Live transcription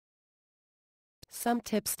Some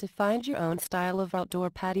tips to find your own style of outdoor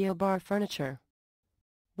patio bar furniture.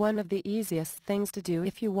 One of the easiest things to do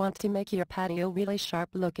if you want to make your patio really sharp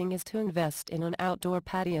looking is to invest in an outdoor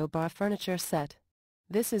patio bar furniture set.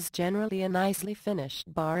 This is generally a nicely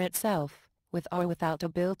finished bar itself, with or without a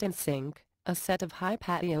built-in sink, a set of high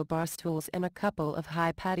patio bar stools and a couple of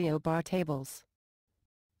high patio bar tables.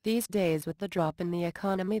 These days, with the drop in the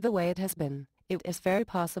economy the way it has been, it is very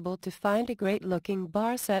possible to find a great-looking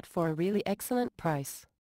bar set for a really excellent price.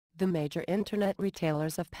 The major internet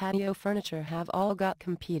retailers of patio furniture have all got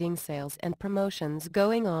competing sales and promotions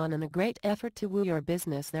going on in a great effort to woo your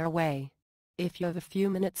business their way. If you have a few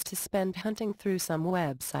minutes to spend hunting through some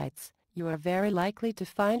websites, you are very likely to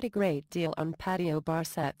find a great deal on patio bar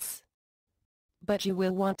sets. But you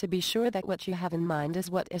will want to be sure that what you have in mind is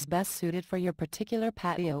what is best suited for your particular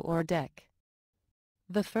patio or deck.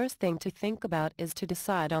 The first thing to think about is to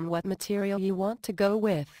decide on what material you want to go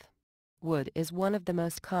with. Wood is one of the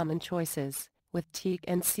most common choices, with teak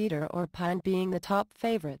and cedar or pine being the top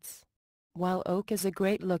favorites. While oak is a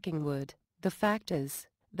great-looking wood, the fact is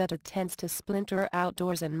that it tends to splinter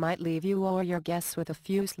outdoors and might leave you or your guests with a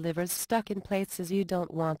few slivers stuck in places you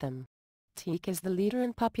don't want them. Teak is the leader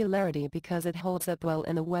in popularity because it holds up well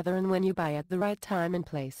in the weather, and when you buy at the right time and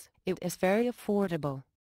place, it is very affordable.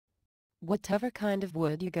 Whatever kind of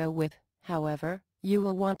wood you go with, however, you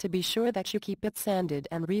will want to be sure that you keep it sanded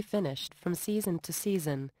and refinished from season to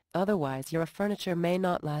season, otherwise your furniture may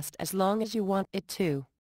not last as long as you want it to.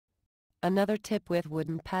 Another tip with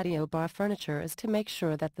wooden patio bar furniture is to make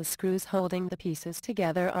sure that the screws holding the pieces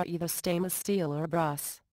together are either stainless steel or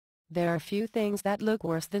brass. There are few things that look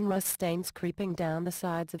worse than rust stains creeping down the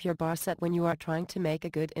sides of your bar set when you are trying to make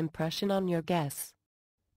a good impression on your guests.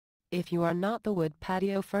 If you are not the wood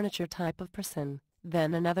patio furniture type of person,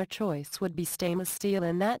 then another choice would be stainless steel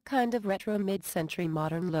in that kind of retro mid-century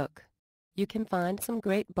modern look. You can find some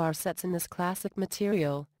great bar sets in this classic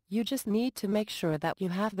material. You just need to make sure that you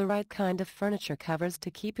have the right kind of furniture covers to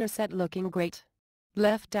keep your set looking great.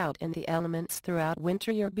 Left out in the elements throughout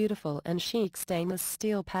winter, your beautiful and chic stainless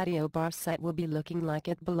steel patio bar set will be looking like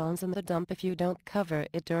it belongs in the dump if you don't cover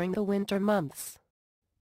it during the winter months.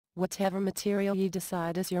 Whatever material you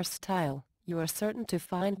decide is your style, you are certain to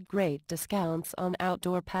find great discounts on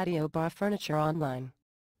outdoor patio bar furniture online.